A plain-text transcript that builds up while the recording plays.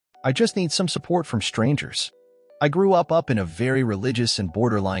I just need some support from strangers. I grew up in a very religious and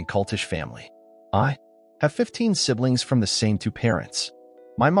borderline cultish family. I have 15 siblings from the same two parents.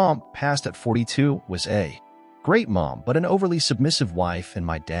 My mom, passed at 42, was a great mom but an overly submissive wife, and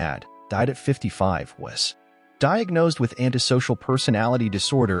my dad, died at 55, was diagnosed with antisocial personality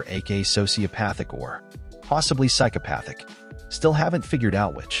disorder, aka sociopathic or possibly psychopathic. Still haven't figured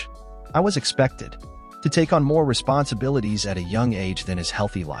out which. I was expected to take on more responsibilities at a young age than is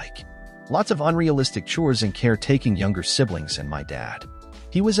healthy, like lots of unrealistic chores and caretaking younger siblings and my dad.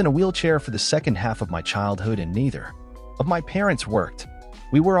 He was in a wheelchair for the second half of my childhood and neither of my parents worked.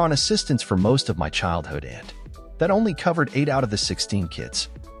 We were on assistance for most of my childhood and that only covered 8 out of the 16 kids.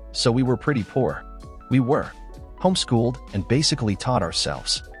 So we were pretty poor. We were homeschooled and basically taught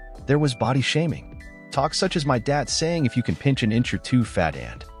ourselves. There was body shaming. Talk such as my dad saying if you can pinch an inch you're too fat,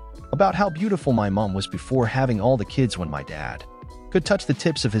 and about how beautiful my mom was before having all the kids when my dad could touch the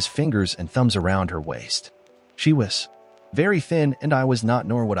tips of his fingers and thumbs around her waist. She was very thin and I was not,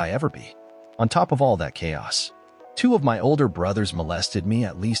 nor would I ever be. On top of all that chaos, 2 of my older brothers molested me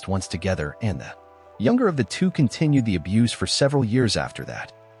at least once together, and the younger of the 2 continued the abuse for several years after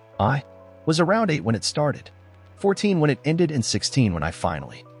that. I was around 8 when it started, 14 when it ended, and 16 when I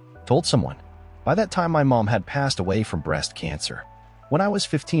finally told someone. By that time, my mom had passed away from breast cancer. When I was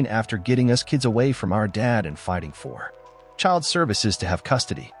 15, after getting us kids away from our dad and fighting for child services to have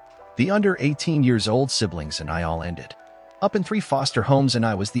custody, the under 18 years old siblings and I all ended up in 3 foster homes, and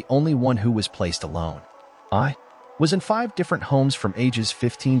I was the only one who was placed alone. I was in 5 different homes from ages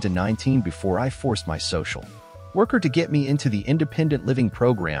 15 to 19 before I forced my social worker to get me into the independent living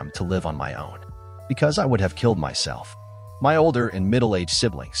program to live on my own, because I would have killed myself. My older and middle-aged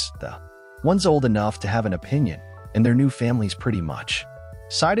siblings, the ones old enough to have an opinion, and their new families, pretty much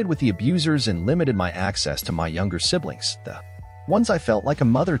sided with the abusers and limited my access to my younger siblings, the ones I felt like a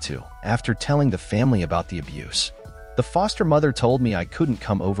mother to. After telling the family about the abuse, the foster mother told me I couldn't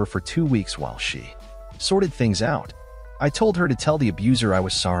come over for 2 weeks while she sorted things out. I told her to tell the abuser I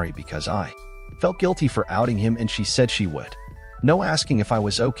was sorry because I felt guilty for outing him, and she said she would. No asking if I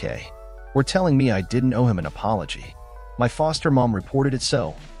was okay, or telling me I didn't owe him an apology. My foster mom reported it,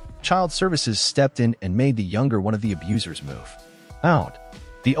 so child services stepped in and made the younger one of the abusers move out.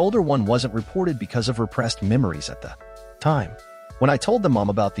 The older one wasn't reported because of repressed memories at the time. When I told the mom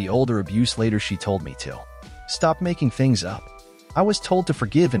about the older abuse later, she told me to stop making things up. I was told to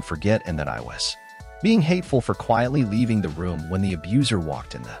forgive and forget, and that I was being hateful for quietly leaving the room when the abuser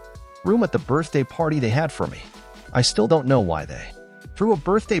walked in the room at the birthday party they had for me. I still don't know why they threw a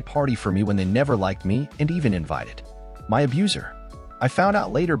birthday party for me when they never liked me and even invited my abuser. I found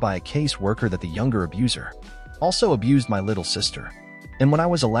out later by a caseworker that the younger abuser also abused my little sister, and when I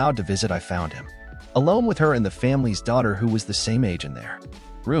was allowed to visit, I found him alone with her and the family's daughter, who was the same age, in their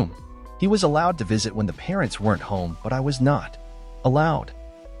room. He was allowed to visit when the parents weren't home, but I was not allowed.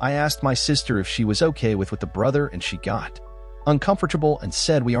 I asked my sister if she was okay with the brother, and she got uncomfortable and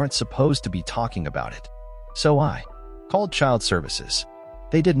said we aren't supposed to be talking about it. So I called child services.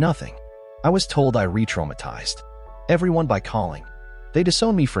 They did nothing. I was told I re-traumatized everyone by calling. They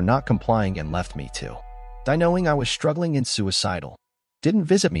disowned me for not complying and left me to die knowing I was struggling and suicidal. Didn't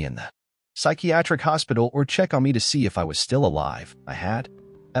visit me in the psychiatric hospital or check on me to see if I was still alive. I had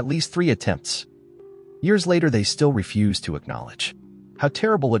at least 3 attempts. Years later, they still refused to acknowledge how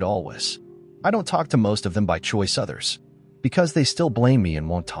terrible it all was. I don't talk to most of them by choice, others because they still blame me and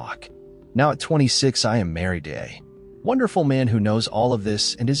won't talk. Now at 26, I am married to a wonderful man who knows all of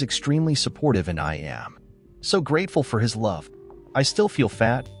this and is extremely supportive, and I am so grateful for his love. I still feel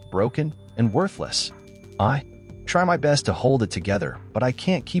fat, broken, and worthless. I try my best to hold it together, but I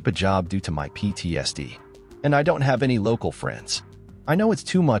can't keep a job due to my PTSD, and I don't have any local friends. I know it's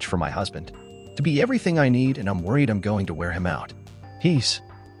too much for my husband to be everything I need, and I'm worried I'm going to wear him out. He's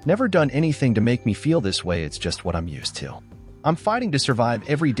never done anything to make me feel this way. It's just what I'm used to. I'm fighting to survive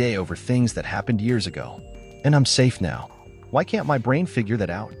every day over things that happened years ago, and I'm safe now. Why can't my brain figure that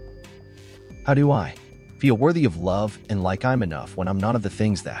out? How do I feel worthy of love and like I'm enough when I'm none of the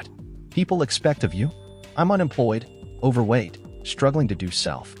things that people expect of you? I'm unemployed, overweight, struggling to do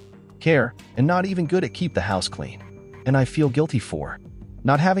self-care, and not even good at keep the house clean. And I feel guilty for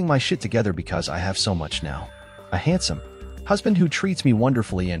not having my shit together because I have so much now. A handsome husband who treats me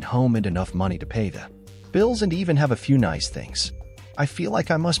wonderfully, and home and enough money to pay the bills and even have a few nice things. I feel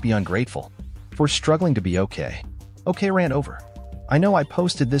like I must be ungrateful for struggling to be okay. Okay, rant over. I know I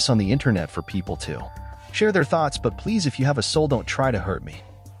posted this on the internet for people to share their thoughts, but please, if you have a soul, don't try to hurt me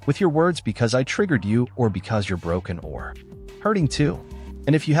with your words because I triggered you or because you're broken or hurting too.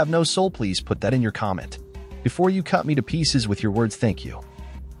 And if you have no soul, please put that in your comment before you cut me to pieces with your words. Thank you.